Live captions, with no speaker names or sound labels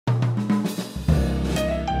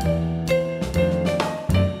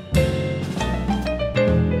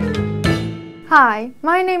Hi,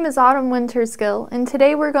 my name is Wintersgill, and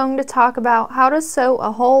today we're going to talk about how to sew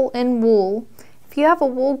a hole in wool. If you have a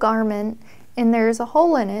wool garment and there is a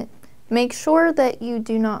hole in it, make sure that you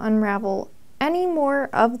do not unravel any more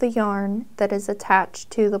of the yarn that is attached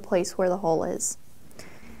to the place where the hole is.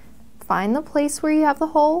 Find the place where you have the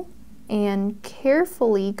hole and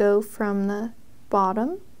carefully go from the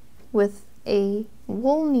bottom with a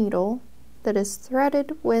wool needle that is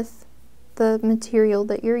threaded with the material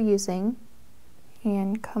that you're using,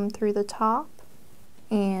 and come through the top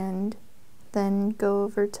and then go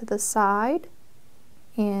over to the side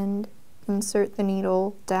and insert the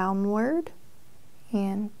needle downward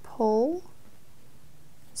and pull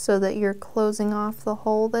so that you're closing off the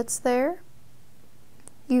hole that's there.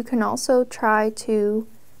 You can also try to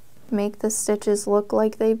make the stitches look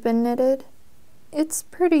like they've been knitted. It's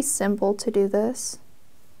pretty simple to do this.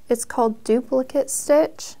 It's called duplicate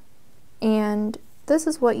stitch, and this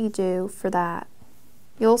is what you do for that.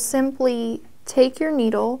 You'll simply take your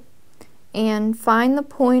needle and find the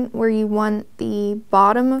point where you want the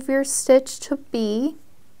bottom of your stitch to be.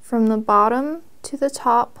 From the bottom to the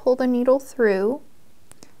top, pull the needle through.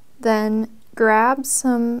 Then grab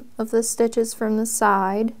some of the stitches from the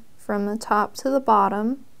side, from the top to the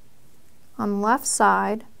bottom, on the left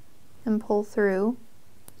side, and pull through.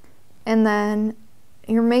 And then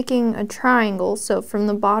you're making a triangle, so from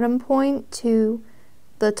the bottom point to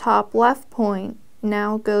the top left point,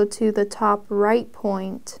 now go to the top right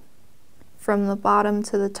point from the bottom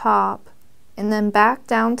to the top, and then back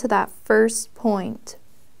down to that first point.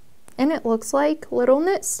 And it looks like little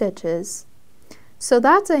knit stitches. So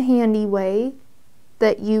that's a handy way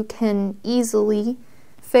that you can easily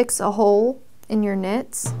fix a hole in your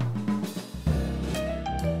knits.